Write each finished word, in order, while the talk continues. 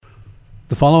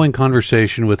The following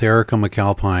conversation with Erika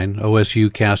McCalpine,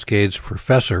 OSU Cascades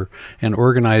professor and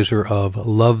organizer of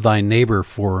Love Thy Neighbor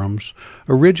forums,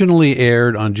 originally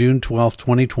aired on June 12,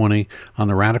 2020 on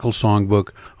the Radical Songbook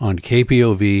on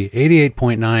KPOV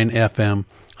 88.9 FM,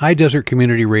 High Desert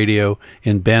Community Radio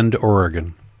in Bend,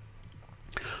 Oregon.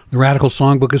 The Radical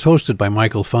Songbook is hosted by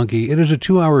Michael Funky. It is a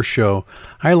 2-hour show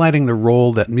highlighting the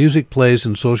role that music plays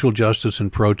in social justice and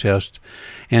protest,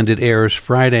 and it airs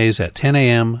Fridays at 10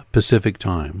 a.m. Pacific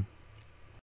Time.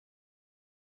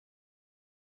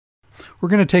 We're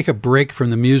going to take a break from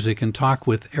the music and talk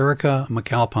with Erika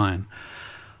McCalpine,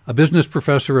 a business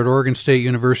professor at Oregon State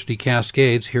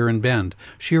University-Cascades here in Bend.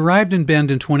 She arrived in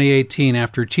Bend in 2018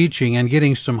 after teaching and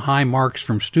getting some high marks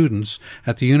from students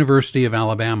at the University of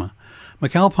Alabama.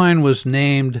 McCalpine was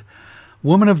named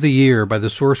Woman of the Year by the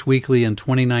Source Weekly in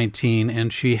 2019,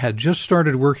 and she had just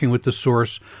started working with the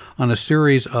Source on a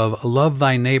series of Love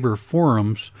Thy Neighbor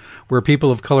forums where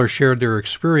people of color shared their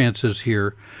experiences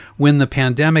here when the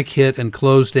pandemic hit and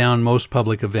closed down most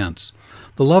public events.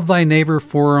 The Love Thy Neighbor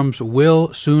forums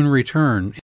will soon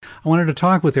return. I wanted to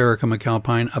talk with Erika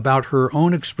McCalpine about her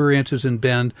own experiences in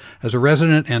Bend as a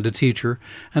resident and a teacher,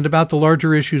 and about the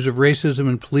larger issues of racism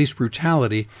and police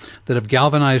brutality that have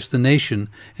galvanized the nation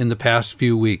in the past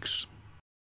few weeks.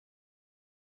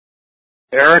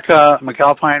 Erika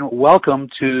McCalpine, welcome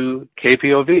to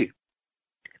KPOV.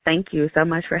 Thank you so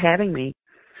much for having me.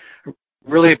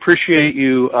 Really appreciate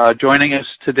you joining us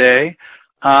today.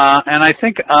 And I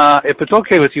think if it's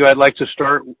okay with you, I'd like to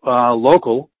start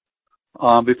local.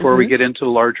 Before we get into the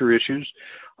larger issues.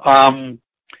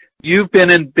 You've been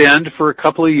in Bend for a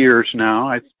couple of years now.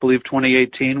 I believe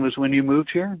 2018 was when you moved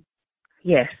here?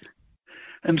 Yes.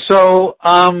 And so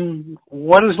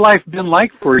what has life been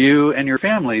like for you and your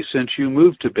family since you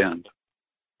moved to Bend?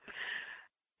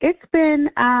 It's been,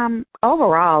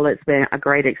 overall, it's been a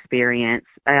great experience.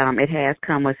 It has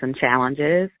come with some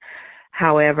challenges.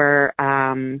 However,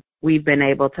 we've been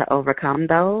able to overcome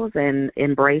those and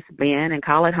embrace Bend and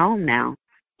call it home now.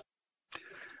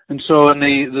 And so in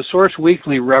the Source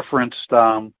Weekly referenced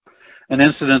an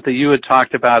incident that you had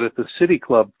talked about at the City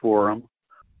Club Forum.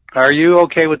 Are you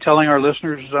okay with telling our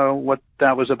listeners what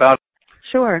that was about?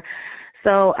 Sure.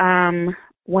 So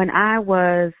when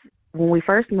we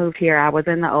first moved here, I was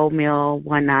in the Old Mill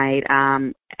one night.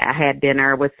 I had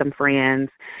dinner with some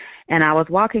friends, and I was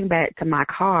walking back to my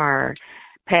car,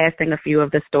 passing a few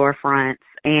of the storefronts,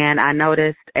 and I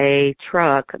noticed a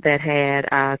truck that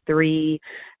had 3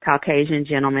 Caucasian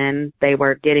gentlemen. They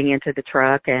were getting into the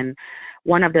truck, and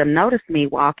one of them noticed me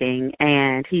walking,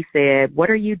 and he said, "What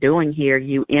are you doing here,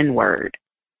 you N-word?"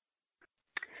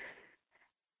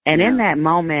 And in that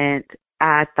moment,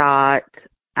 I thought,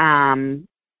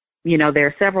 there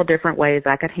are several different ways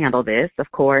I could handle this. Of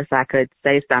course, I could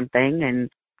say something and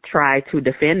try to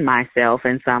defend myself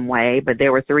in some way, but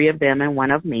there were 3 of them and 1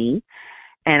 of me,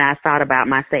 and I thought about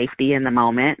my safety in the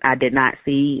moment. I did not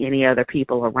see any other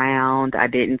people around. I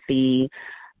didn't see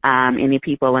any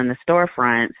people in the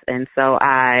storefronts, and so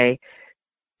I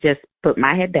just put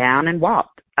my head down and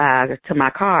walked to my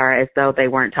car as though they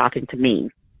weren't talking to me,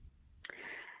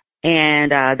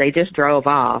 and they just drove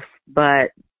off. But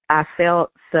I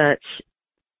felt such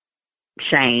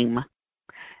shame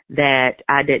that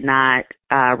I did not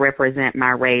represent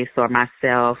my race or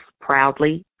myself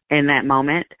proudly in that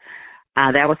moment.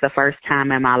 That was the first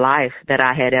time in my life that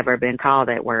I had ever been called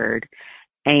that word.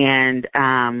 And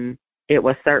it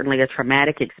was certainly a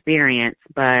traumatic experience,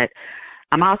 but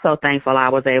I'm also thankful I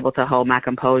was able to hold my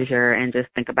composure and just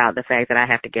think about the fact that I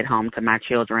have to get home to my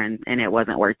children, and it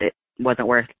wasn't worth it. It wasn't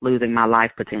worth losing my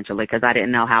life potentially, because I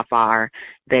didn't know how far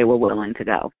they were willing to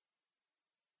go.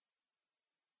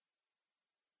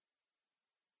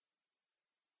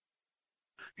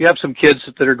 You have some kids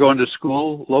that are going to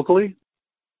school locally?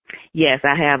 Yes,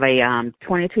 I have a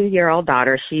 22-year-old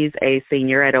daughter. She's a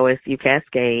senior at OSU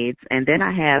Cascades. And then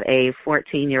I have a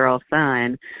 14-year-old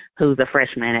son who's a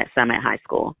freshman at Summit High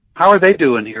School. How are they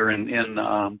doing here in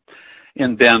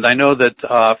Bend? I know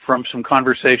that from some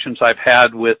conversations I've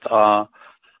had with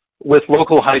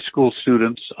local high school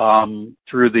students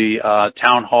through the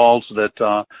town halls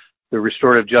that the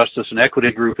Restorative Justice and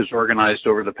Equity Group has organized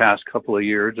over the past couple of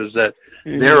years, is that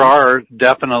there are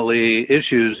definitely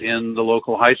issues in the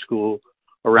local high school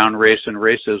around race and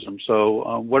racism.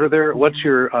 So what's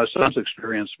your son's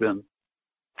experience been?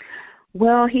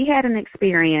 Well, he had an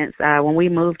experience when we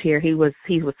moved here. He was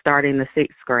starting the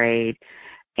 6th grade,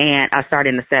 and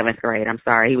starting the 7th grade. I'm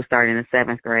sorry, he was starting the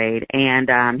 7th grade,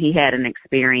 and he had an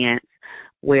experience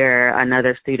where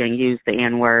another student used the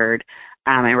N-word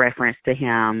in reference to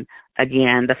him.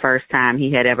 Again, the first time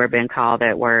he had ever been called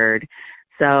that word.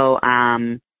 So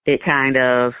it kind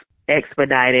of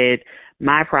expedited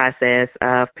my process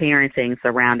of parenting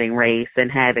surrounding race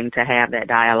and having to have that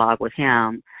dialogue with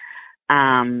him.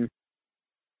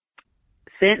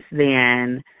 Since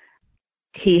then,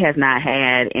 he has not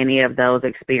had any of those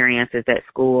experiences at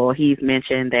school. He's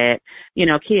mentioned that, you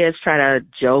know, kids try to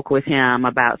joke with him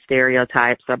about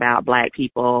stereotypes about Black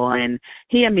people, and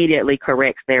he immediately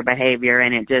corrects their behavior,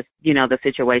 and it just, you know, the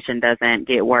situation doesn't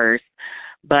get worse.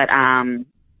 But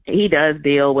he does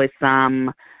deal with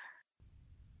some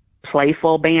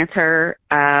playful banter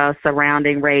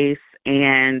surrounding race,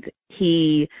 and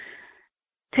he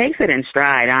takes it in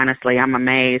stride. Honestly, I'm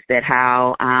amazed at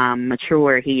how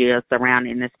mature he is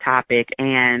surrounding this topic,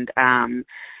 and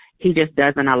he just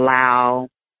doesn't allow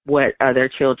what other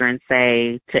children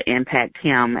say to impact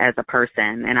him as a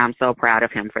person, and I'm so proud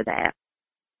of him for that.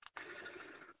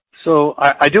 So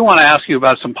I do want to ask you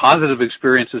about some positive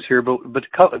experiences here, but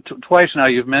twice now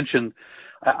you've mentioned,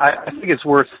 I think it's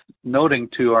worth noting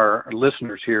to our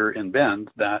listeners here in Bend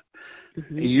that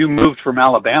you moved from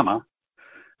Alabama.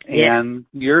 And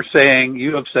you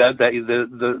have said that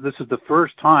this is the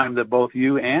first time that both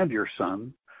you and your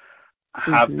son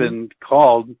have been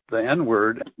called the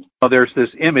N-word. Well, there's this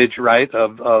image, right,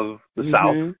 of the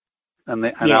South and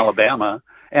Alabama.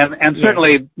 And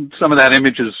certainly some of that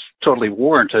image is totally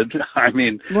warranted. I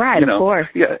mean, right, you know, of course.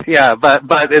 Yeah, but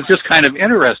it's just kind of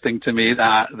interesting to me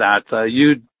that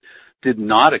you did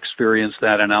not experience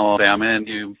that in Alabama, and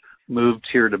you moved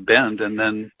here to Bend and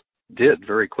then did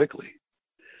very quickly.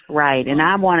 Right, and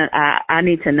I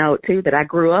need to note too that I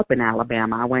grew up in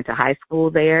Alabama. I went to high school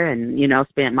there, and you know,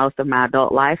 spent most of my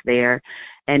adult life there,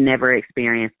 and never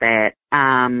experienced that.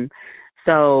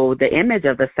 So the image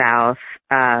of the South,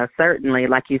 certainly,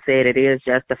 like you said, it is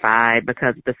justified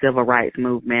because of the civil rights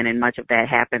movement, and much of that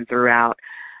happened throughout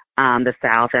the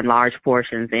South and large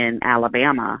portions in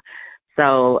Alabama.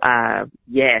 So,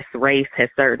 yes, race has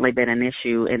certainly been an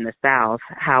issue in the South.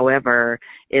 However,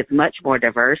 it's much more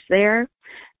diverse there.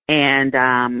 And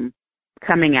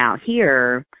coming out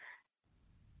here,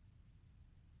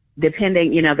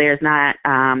 depending, you know, there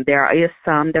is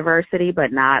some diversity,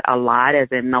 but not a lot, as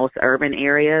in most urban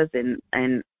areas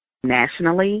and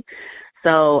nationally.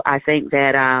 So I think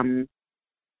that,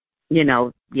 you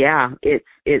know,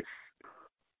 it's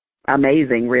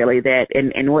amazing, really, that,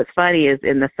 and what's funny is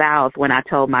in the South, when I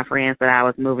told my friends that I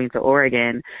was moving to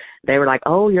Oregon, they were like,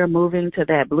 oh, you're moving to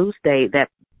that blue state, that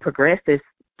progressive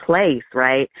place,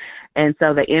 right? And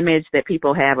so the image that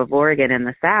people have of Oregon in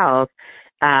the South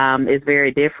is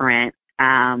very different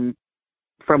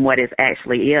from what it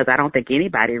actually is. I don't think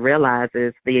anybody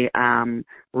realizes the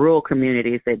rural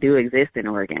communities that do exist in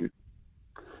Oregon.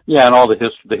 Yeah, and all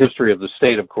the history of the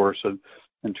state, of course,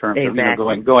 in terms of, you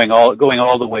know, going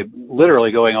all the way,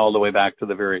 literally going all the way back to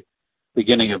the very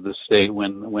beginning of the state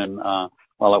when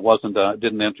while it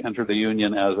didn't enter the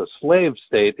Union as a slave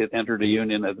state, it entered a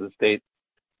Union as a state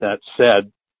that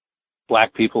said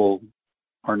Black people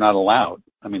are not allowed.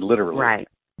 I mean, literally. Right.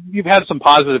 You've had some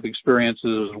positive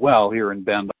experiences as well here in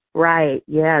Bend. Right.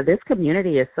 Yeah, this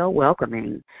community is so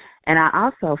welcoming. And I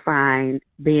also find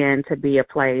Bend to be a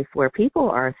place where people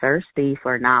are thirsty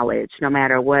for knowledge, no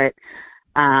matter what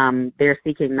they're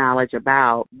seeking knowledge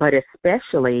about, but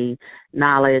especially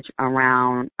knowledge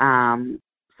around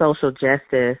social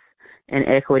justice and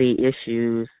equity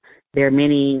issues. There are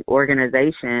many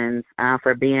organizations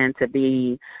for Bend to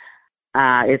be,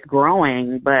 it's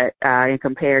growing, but in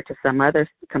comparison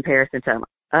to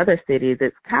other cities,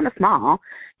 it's kind of small,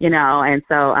 you know, and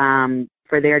so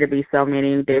for there to be so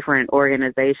many different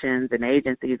organizations and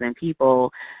agencies and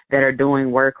people that are doing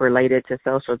work related to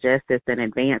social justice and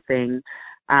advancing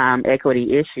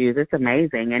equity issues, it's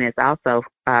amazing, and it's also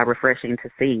refreshing to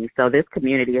see. So this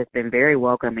community has been very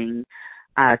welcoming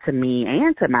to me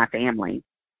and to my family.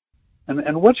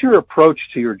 And what's your approach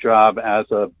to your job as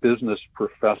a business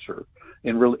professor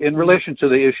in relation to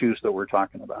the issues that we're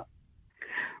talking about?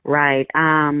 Right.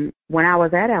 When I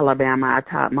was at Alabama, I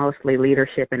taught mostly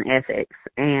leadership and ethics,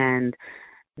 and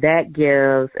that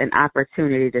gives an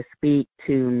opportunity to speak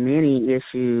to many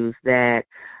issues that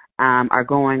are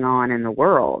going on in the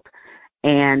world,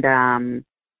 and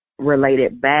relate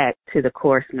it back to the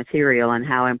course material and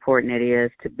how important it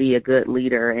is to be a good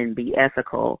leader and be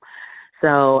ethical.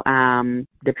 So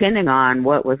depending on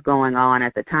what was going on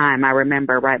at the time, I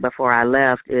remember right before I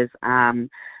left is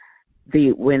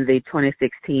when the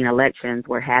 2016 elections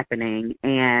were happening,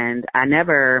 and I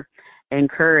never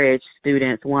encourage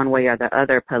students one way or the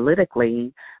other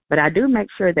politically, but I do make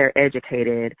sure they're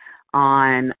educated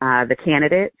on the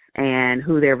candidates and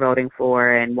who they're voting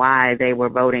for and why they were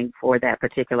voting for that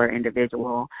particular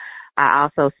individual. I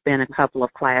also spent a couple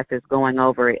of classes going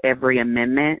over every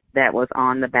amendment that was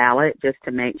on the ballot just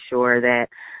to make sure that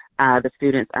the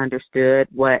students understood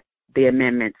what the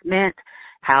amendments meant,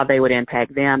 how they would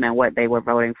impact them, and what they were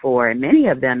voting for. And many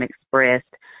of them expressed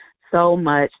so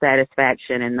much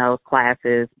satisfaction in those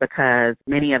classes because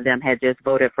many of them had just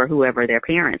voted for whoever their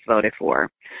parents voted for.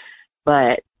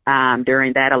 But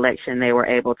during that election, they were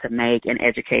able to make an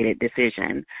educated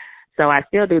decision. So I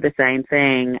still do the same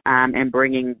thing in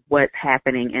bringing what's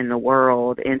happening in the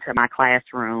world into my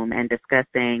classroom and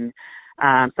discussing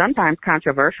sometimes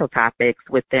controversial topics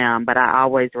with them, but I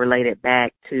always relate it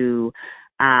back to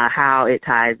how it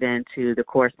ties into the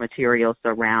course material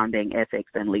surrounding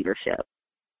ethics and leadership.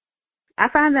 I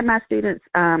find that my students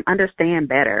understand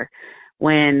better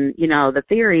when, the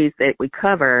theories that we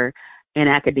cover in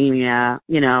academia,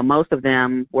 most of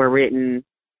them were written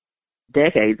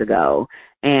decades ago.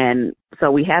 And so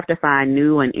we have to find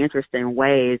new and interesting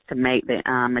ways to make the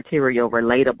material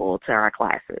relatable to our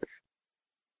classes.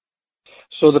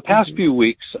 So the past few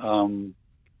weeks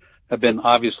have been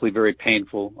obviously very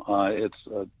painful. It's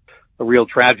a real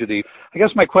tragedy. I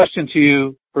guess my question to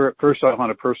you, first off on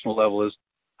a personal level, is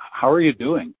how are you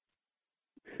doing?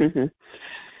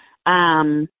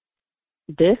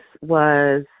 This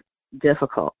was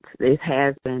difficult. It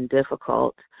has been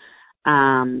difficult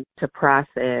to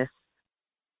process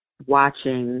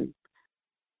watching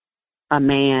a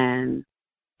man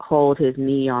hold his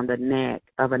knee on the neck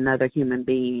of another human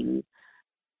being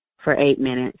for 8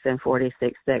 minutes and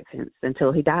 46 seconds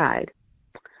until he died.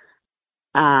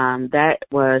 That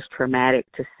was traumatic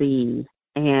to see,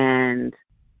 and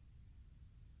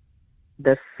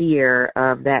the fear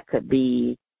of that could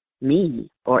be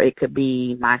me, or it could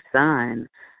be my son,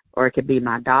 or it could be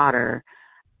my daughter,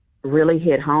 really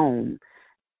hit home.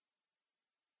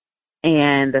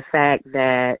 And the fact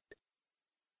that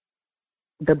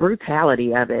the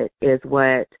brutality of it is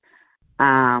what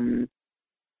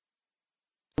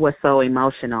was so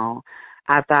emotional.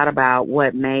 I thought about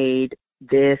what made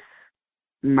this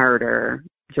murder,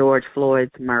 George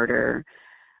Floyd's murder,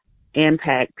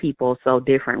 impact people so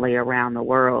differently around the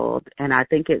world. And I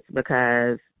think it's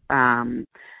because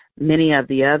many of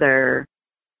the other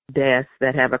deaths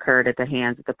that have occurred at the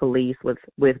hands of the police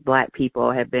with Black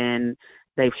people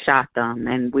they've shot them,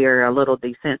 and we're a little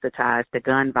desensitized to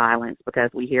gun violence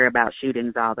because we hear about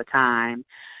shootings all the time.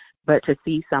 But to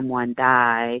see someone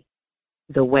die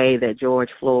the way that George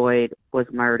Floyd was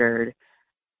murdered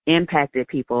impacted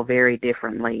people very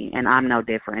differently, and I'm no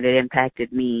different. It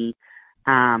impacted me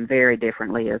very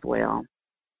differently as well.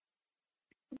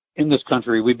 In this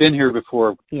country, we've been here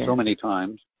before so many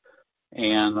times,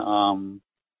 and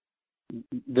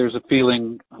there's a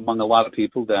feeling among a lot of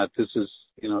people that this is,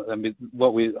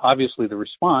 obviously the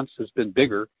response has been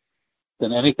bigger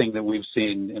than anything that we've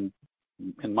seen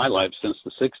in my life since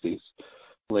the 60s,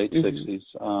 late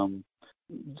 60s.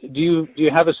 Do you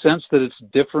have a sense that it's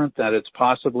different, that it's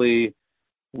possibly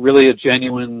really a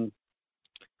genuine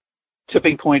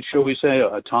tipping point, shall we say,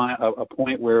 a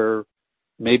point where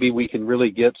maybe we can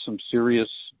really get some serious,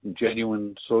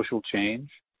 genuine social change?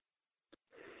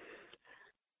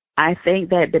 I think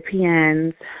that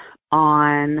depends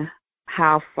on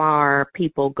how far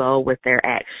people go with their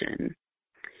action.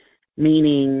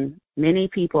 Meaning, many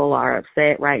people are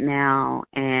upset right now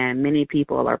and many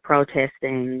people are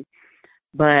protesting,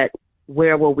 but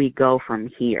where will we go from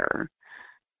here?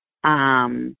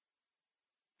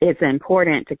 It's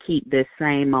important to keep this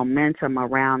same momentum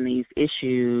around these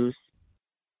issues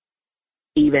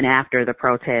even after the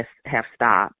protests have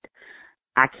stopped.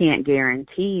 I can't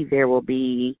guarantee there will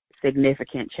be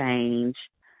significant change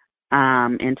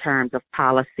in terms of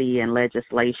policy and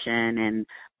legislation and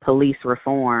police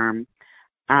reform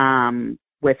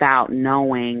without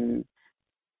knowing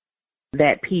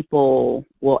that people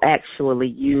will actually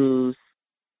use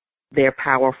their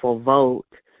powerful vote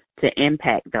to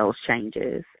impact those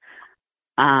changes.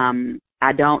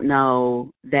 I don't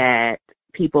know that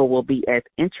people will be as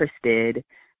interested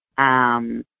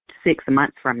 6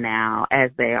 months from now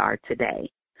as they are today.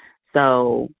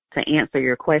 So to answer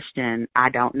your question, I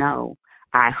don't know.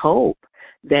 I hope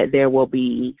that there will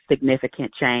be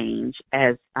significant change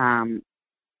as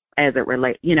it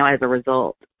relates, as a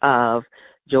result of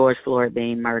George Floyd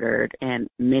being murdered and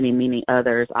many, many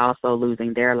others also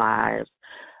losing their lives.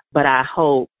 But I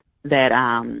hope that,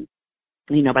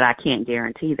 but I can't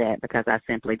guarantee that because I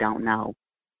simply don't know.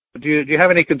 Do you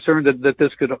have any concern that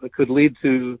this could lead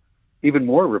to even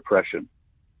more repression?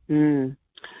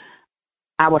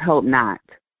 I would hope not.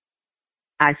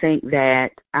 I think that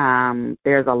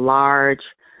there's a large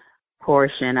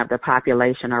portion of the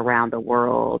population around the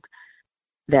world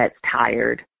that's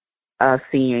tired of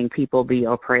seeing people be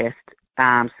oppressed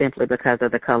simply because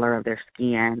of the color of their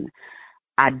skin.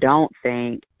 I don't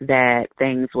think that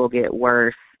things will get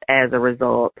worse as a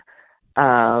result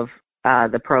of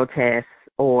the protests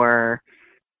or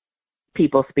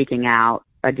people speaking out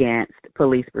against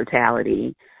police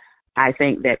brutality. I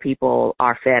think that people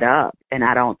are fed up, and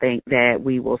I don't think that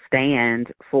we will stand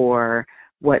for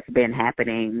what's been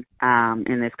happening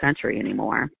in this country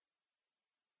anymore.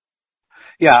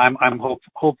 Yeah, I'm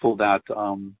hopeful that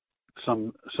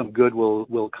some good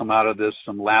will come out of this,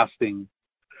 some lasting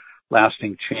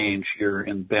change here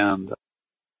in Bend.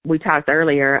 We talked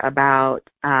earlier about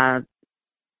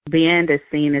Bend is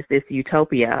seen as this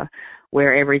utopia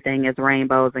where everything is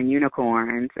rainbows and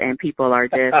unicorns, and people are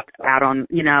just out on,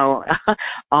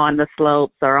 on the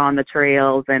slopes or on the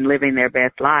trails and living their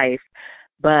best life.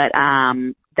 But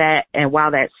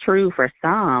while that's true for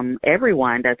some,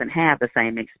 everyone doesn't have the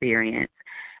same experience.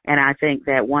 And I think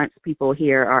that once people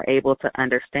here are able to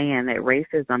understand that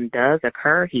racism does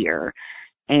occur here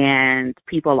and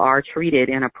people are treated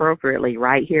inappropriately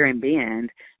right here in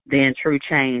Bend, then true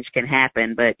change can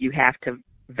happen. But you have to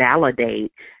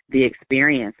validate the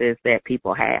experiences that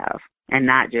people have and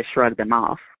not just shrug them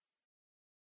off.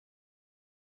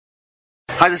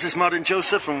 Hi, this is Martin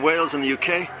Joseph from Wales in the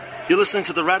UK. You're listening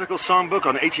to the Radical Songbook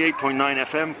on 88.9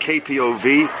 FM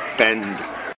KPOV Bend.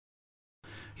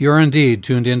 You're indeed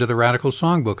tuned into the Radical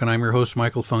Songbook, and I'm your host,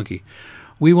 Michael Funke.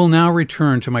 We will now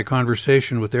return to my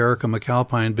conversation with Erika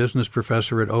McCalpine, business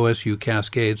professor at OSU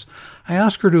Cascades. I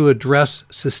asked her to address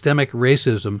systemic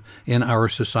racism in our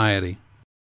society.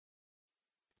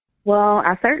 Well,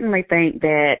 I certainly think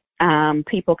that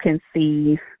people can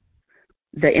see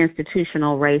the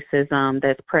institutional racism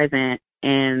that's present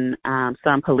in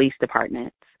some police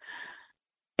departments,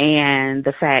 and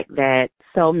the fact that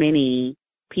so many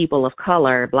people of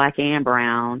color, black and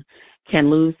brown, can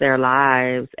lose their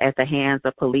lives at the hands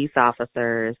of police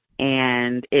officers,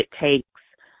 and it takes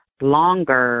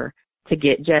longer to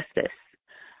get justice.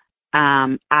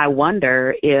 I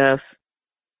wonder if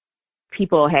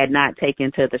people had not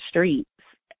taken to the streets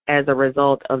as a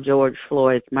result of George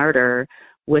Floyd's murder,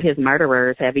 would his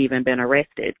murderers have even been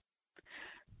arrested?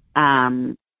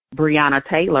 Breonna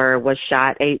Taylor was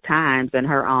shot 8 times in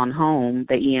her own home,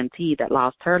 the EMT that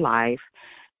lost her life,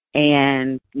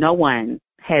 and no one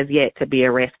has yet to be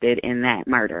arrested in that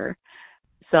murder.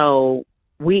 So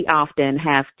we often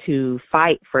have to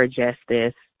fight for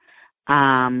justice.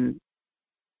 But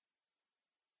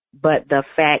the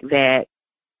fact that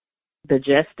the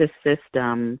justice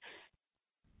system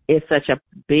is such a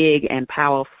big and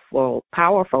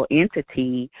powerful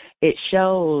entity, it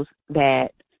shows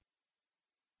that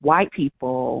white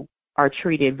people are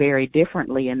treated very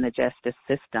differently in the justice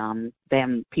system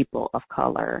than people of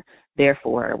color.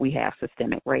 Therefore, we have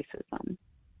systemic racism.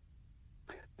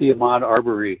 The Ahmaud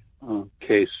Arbery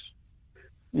case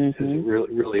is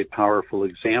really a powerful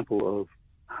example of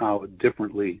how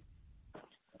differently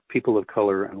people of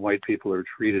color and white people are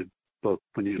treated, both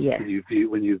when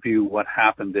you view what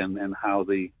happened and how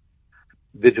the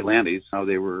vigilantes, how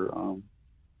they were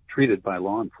treated by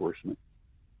law enforcement.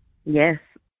 Yes.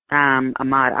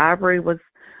 Ahmaud Arbery was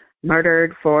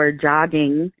murdered for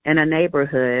jogging in a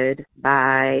neighborhood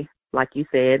by, like you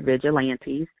said,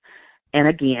 vigilantes. And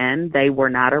again, they were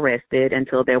not arrested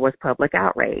until there was public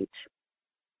outrage.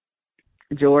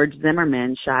 George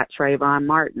Zimmerman shot Trayvon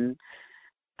Martin.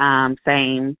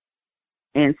 Same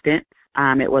instance.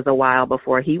 It was a while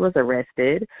before he was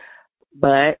arrested,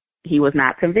 but he was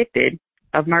not convicted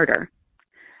of murder.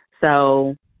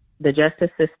 So the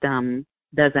justice system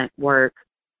doesn't work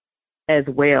as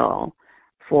well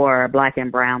for black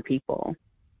and brown people.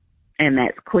 And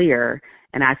that's clear.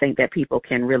 And I think that people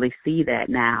can really see that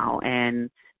now, and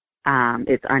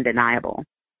it's undeniable.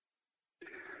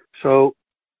 So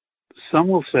some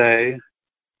will say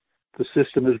the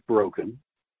system is broken,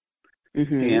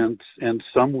 and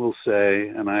some will say,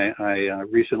 and I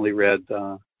recently read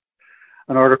an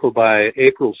article by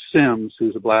April Sims,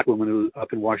 who's a black woman who's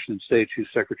up in Washington State. She's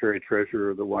Secretary-Treasurer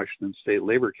of the Washington State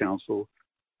Labor Council,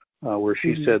 where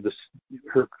she said this.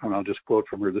 And I'll just quote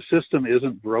from her: "The system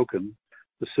isn't broken.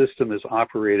 The system is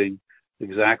operating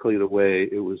exactly the way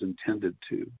it was intended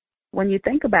to." When you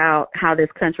think about how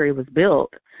this country was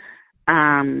built,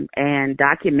 and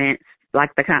documents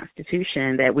like the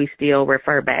Constitution that we still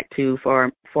refer back to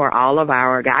for all of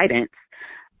our guidance,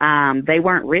 they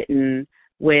weren't written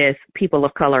with people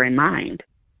of color in mind,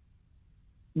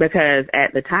 because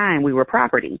at the time we were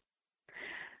property.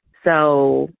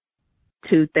 So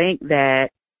to think that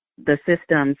the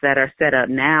systems that are set up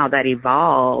now that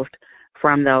evolved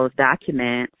from those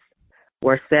documents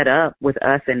were set up with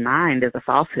us in mind as a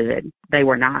falsehood. They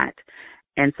were not.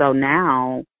 And so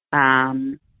now,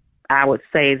 I would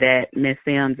say that Ms.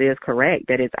 Sims is correct,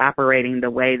 that it's operating the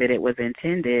way that it was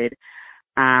intended,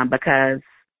 because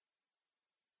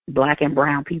Black and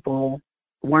brown people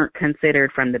weren't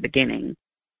considered from the beginning.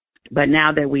 But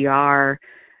now that we are,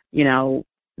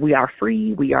 we are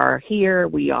free, we are here,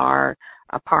 we are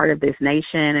a part of this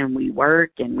nation, and we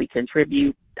work and we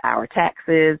contribute our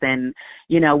taxes, and,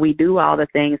 we do all the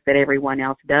things that everyone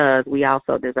else does, we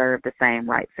also deserve the same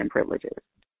rights and privileges.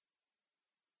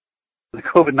 The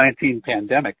COVID-19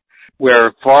 pandemic,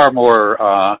 where far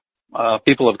more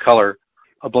people of color,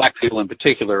 Black people in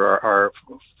particular, are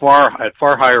at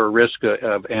far higher risk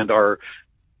of and are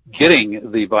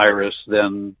getting the virus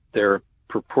than their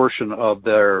proportion of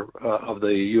the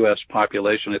U.S.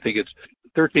 population. I think it's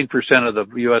 13% of the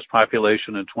U.S.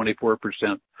 population and 24%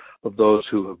 of those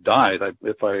who have died,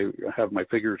 if I have my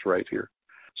figures right here.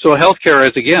 So healthcare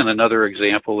is, again, another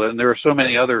example, and there are so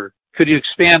many other. Could you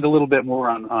expand a little bit more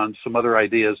on some other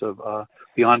ideas of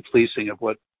beyond policing of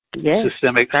what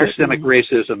systemic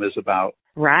racism is about?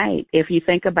 Right. If you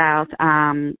think about,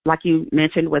 like you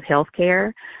mentioned with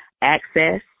healthcare,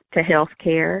 access to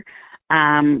healthcare,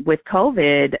 with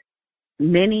COVID,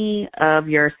 many of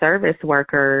your service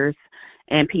workers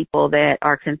and people that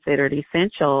are considered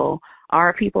essential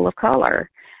are people of color,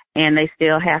 and they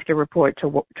still have to report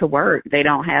to work. They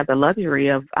don't have the luxury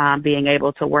of being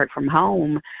able to work from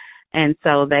home. And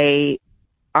so they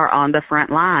are on the front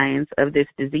lines of this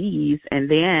disease. And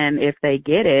then if they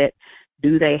get it,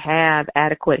 do they have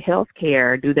adequate health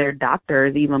care? Do their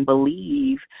doctors even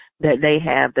believe that they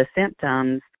have the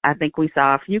symptoms? I think we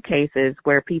saw a few cases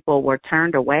where people were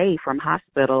turned away from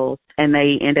hospitals and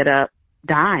they ended up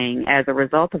dying as a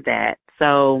result of that.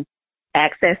 So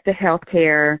access to health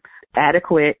care,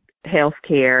 adequate health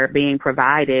care being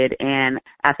provided. And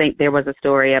I think there was a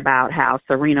story about how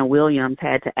Serena Williams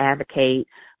had to advocate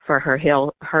for her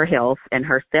health and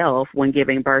herself when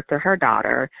giving birth to her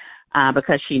daughter,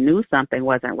 because she knew something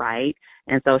wasn't right.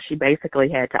 And so she basically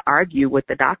had to argue with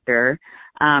the doctor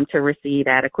to receive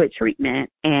adequate treatment.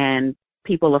 And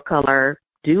people of color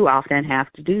do often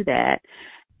have to do that.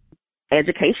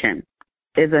 Education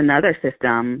is another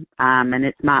system, and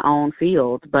it's my own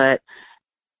field, but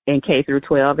in K through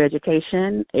 12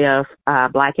 education, if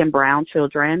Black and brown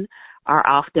children are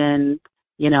often,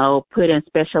 put in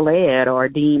special ed or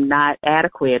deemed not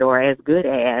adequate or as good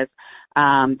as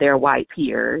their white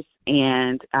peers,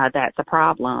 and that's a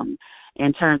problem.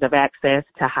 In terms of access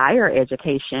to higher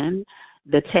education,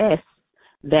 the tests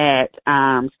that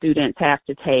students have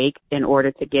to take in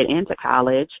order to get into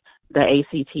college, the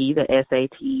ACT, the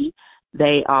SAT,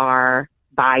 they are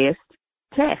biased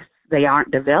tests. They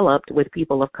aren't developed with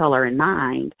people of color in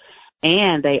mind,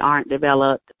 and they aren't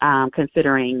developed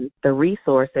considering the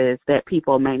resources that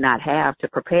people may not have to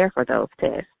prepare for those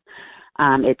tests.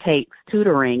 It takes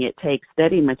tutoring, it takes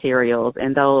study materials,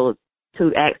 and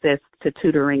access to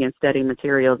tutoring and study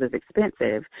materials is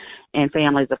expensive, and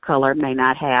families of color may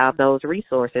not have those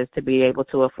resources to be able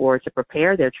to afford to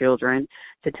prepare their children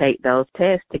to take those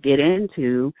tests to get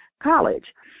into college.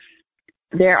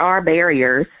 There are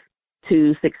barriers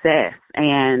to success,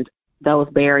 and those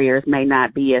barriers may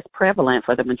not be as prevalent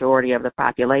for the majority of the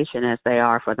population as they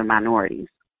are for the minorities.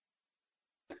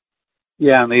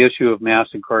 Yeah, and the issue of mass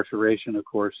incarceration, of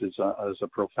course, is a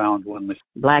profound one.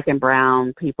 Black and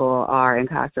brown people are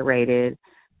incarcerated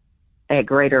at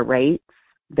greater rates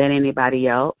than anybody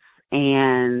else,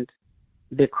 and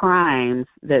the crimes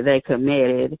that they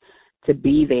committed to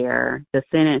be there, the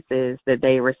sentences that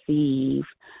they receive,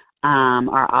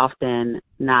 are often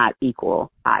not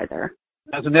equal either.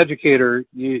 As an educator,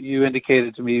 you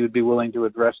indicated to me you would be willing to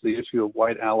address the issue of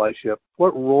white allyship.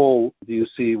 What role do you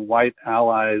see white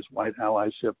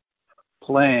allyship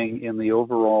playing in the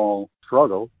overall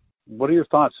struggle? What are your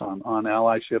thoughts on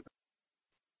allyship,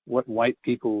 what white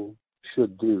people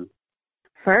should do?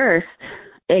 First,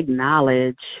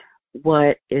 acknowledge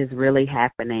what is really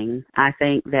happening. I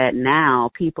think that now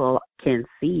people can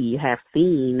have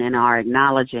seen, and are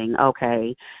acknowledging,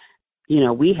 okay,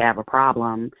 we have a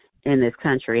problem in this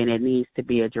country and it needs to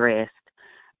be addressed.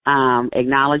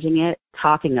 Acknowledging it,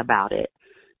 talking about it.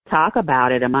 Talk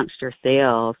about it amongst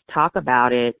yourselves. Talk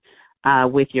about it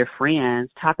with your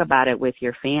friends. Talk about it with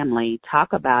your family.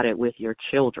 Talk about it with your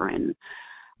children.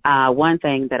 One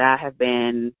thing that I have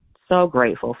been so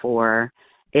grateful for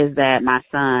is that my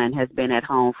son has been at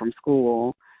home from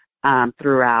school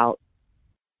throughout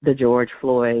the George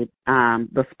Floyd,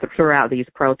 throughout these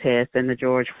protests and the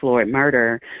George Floyd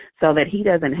murder, so that he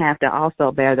doesn't have to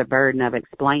also bear the burden of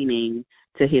explaining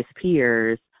to his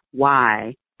peers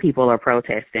why people are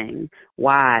protesting,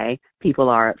 why people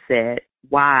are upset,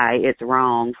 why it's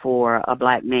wrong for a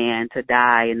Black man to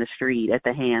die in the street at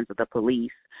the hands of the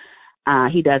police.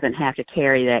 He doesn't have to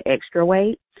carry that extra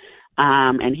weight,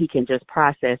 and he can just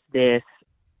process this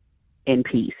in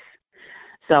peace.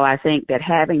 So I think that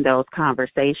having those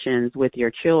conversations with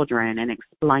your children and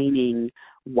explaining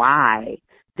why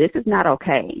this is not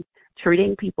okay,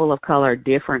 treating people of color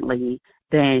differently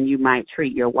than you might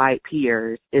treat your white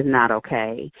peers is not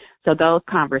okay. So those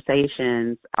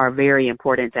conversations are very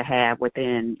important to have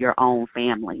within your own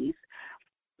families.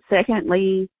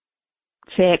 Secondly,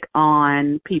 check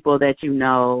on people that you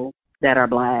know that are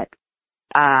Black,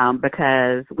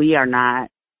 because we are not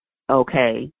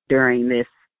okay during this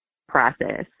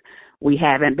process. We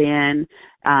haven't been,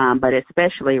 but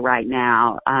especially right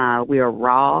now, we are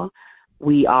raw.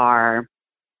 We are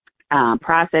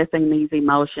processing these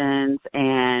emotions,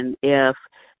 and if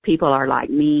people are like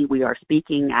me, we are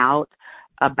speaking out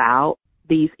about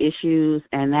these issues,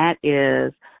 and that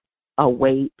is a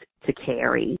weight to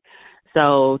carry.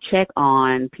 So check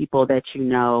on people that you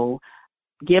know.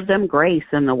 Give them grace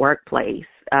in the workplace.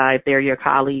 If they're your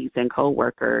colleagues and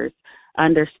coworkers,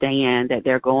 understand that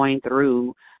they're going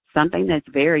through something that's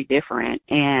very different.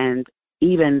 And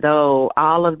even though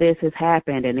all of this has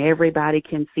happened and everybody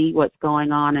can see what's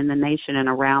going on in the nation and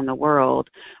around the world,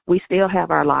 we still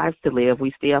have our lives to live.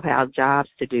 We still have jobs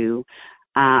to do.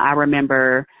 I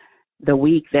remember the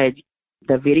week that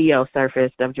the video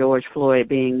surfaced of George Floyd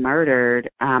being murdered,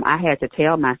 I had to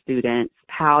tell my students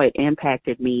how it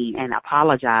impacted me and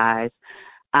apologize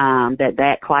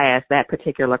that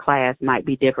particular class might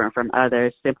be different from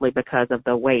others simply because of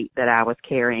the weight that I was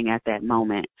carrying at that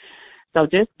moment. So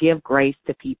just give grace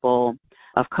to people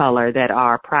of color that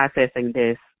are processing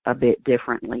this a bit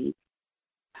differently.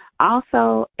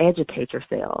 Also, educate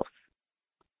yourselves.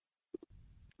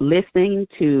 Listening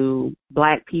to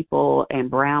Black people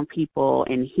and brown people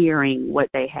and hearing what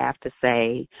they have to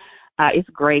say. It's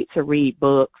great to read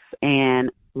books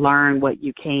and learn what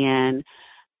you can,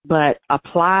 but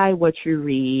apply what you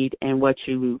read and what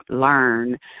you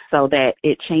learn so that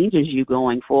it changes you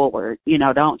going forward. You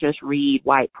know, don't just read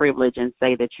white privilege and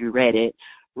say that you read it.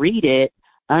 Read it,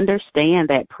 understand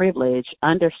that privilege,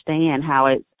 understand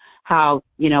how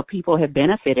people have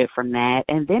benefited from that,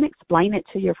 and then explain it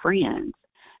to your friends.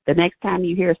 The next time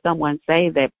you hear someone say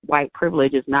that white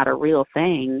privilege is not a real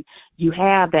thing, you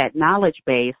have that knowledge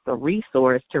base, a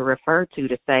resource to refer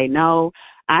to say, no,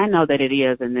 I know that it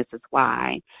is, and this is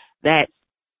why. That's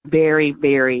very,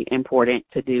 very important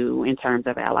to do in terms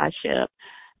of allyship,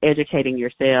 educating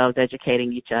yourselves,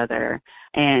 educating each other,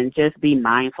 and just be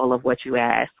mindful of what you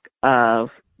ask of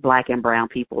Black and brown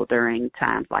people during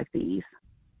times like these.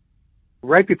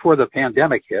 Right before the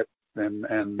pandemic hit, and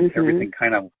everything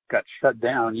kind of got shut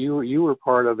down, you were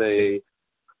part of a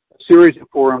series of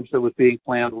forums that was being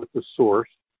planned with the Source,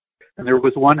 and there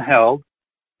was one held.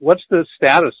 What's the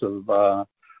status of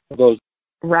those?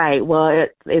 Right. Well,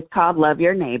 it's called Love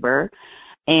Your Neighbor,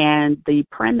 and the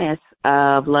premise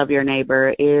of Love Your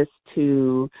Neighbor is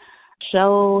to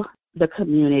show the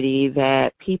community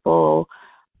that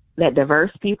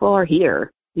diverse people are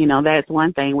here. You know, that's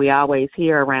one thing we always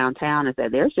hear around town is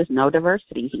that there's just no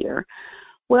diversity here.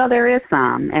 Well, there is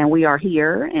some, and we are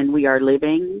here, and we are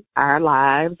living our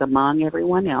lives among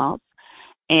everyone else.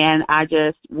 And I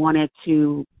just wanted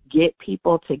to get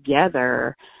people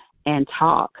together and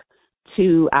talk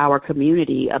to our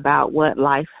community about what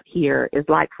life here is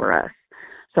like for us.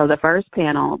 So the first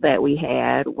panel that we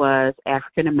had was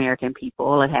African American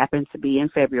people. It happened to be in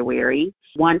February.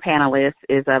 One panelist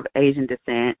is of Asian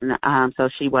descent, so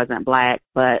she wasn't Black,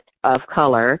 but of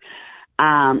color,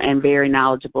 and very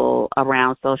knowledgeable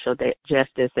around social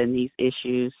justice and these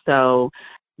issues. So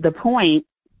the point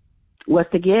was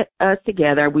to get us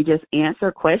together. We just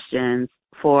answer questions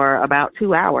for about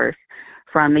 2 hours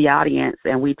from the audience,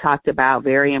 and we talked about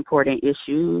very important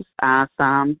issues.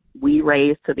 Some we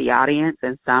raised to the audience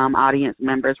and some audience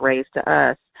members raised to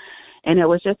us. And it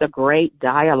was just a great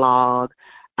dialogue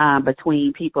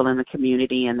between people in the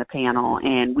community and the panel.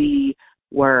 And we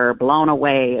were blown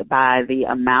away by the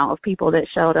amount of people that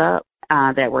showed up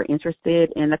that were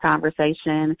interested in the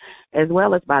conversation, as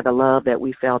well as by the love that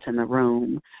we felt in the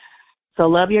room. So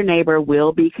Love Your Neighbor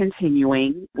will be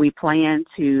continuing. We plan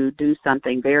to do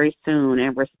something very soon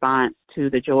in response to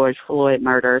the George Floyd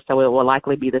murder. So it will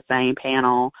likely be the same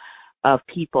panel of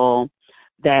people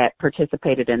that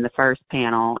participated in the first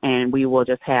panel, and we will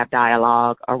just have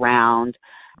dialogue around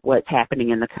what's happening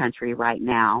in the country right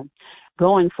now.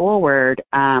 Going forward,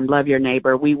 Love Your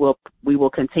Neighbor, we will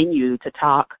continue to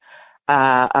talk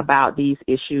about these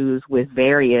issues with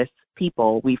various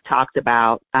people, we've talked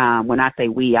about, when I say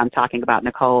we, I'm talking about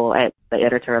Nicole, the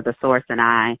editor of The Source, and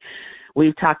I,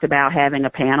 we've talked about having a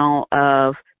panel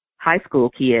of high school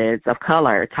kids of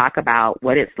color talk about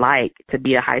what it's like to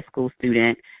be a high school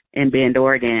student in Bend,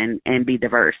 Oregon, and be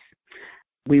diverse.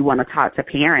 We want to talk to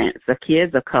parents of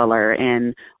kids of color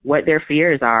and what their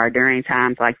fears are during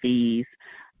times like these.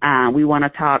 We want to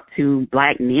talk to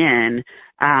Black men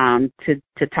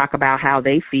to talk about how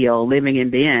they feel living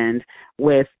in Bend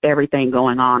with everything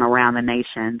going on around the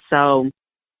nation. So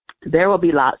there will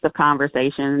be lots of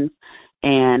conversations,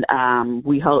 and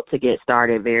we hope to get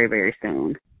started very, very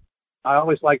soon. I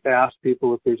always like to ask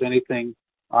people if there's anything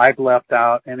I've left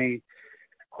out, any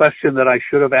question that I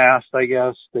should have asked, I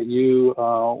guess, that you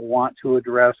want to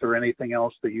address, or anything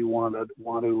else that you want to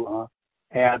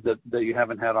add that you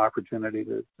haven't had opportunity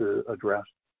to address.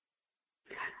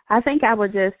 I think I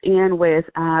would just end with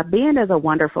Bend is a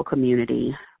wonderful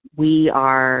community. We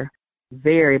are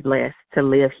very blessed to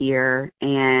live here,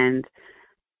 and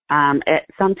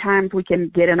sometimes we can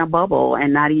get in a bubble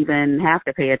and not even have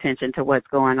to pay attention to what's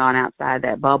going on outside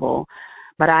that bubble.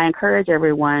 But I encourage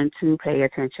everyone to pay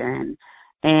attention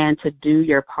and to do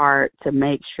your part to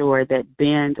make sure that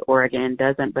Bend, Oregon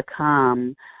doesn't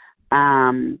become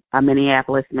a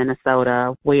Minneapolis,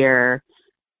 Minnesota, where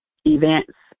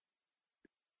events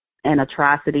and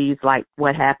atrocities like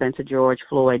what happened to George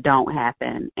Floyd don't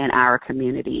happen in our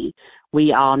community.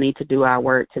 We all need to do our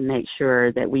work to make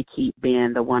sure that we keep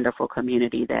Bend the wonderful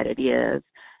community that it is,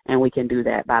 and we can do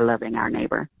that by loving our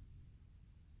neighbor,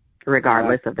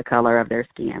 regardless of the color of their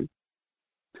skin.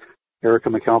 Erika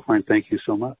McCalpine, thank you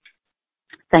so much.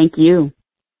 Thank you.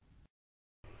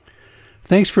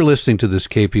 Thanks for listening to this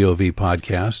KPOV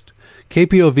podcast.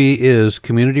 KPOV is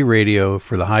community radio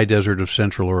for the high desert of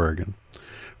Central Oregon.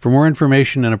 For more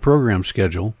information and a program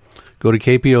schedule, go to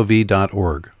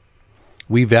kpov.org.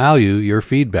 We value your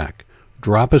feedback.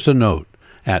 Drop us a note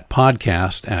at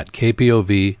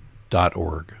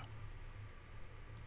podcast@kpov.org.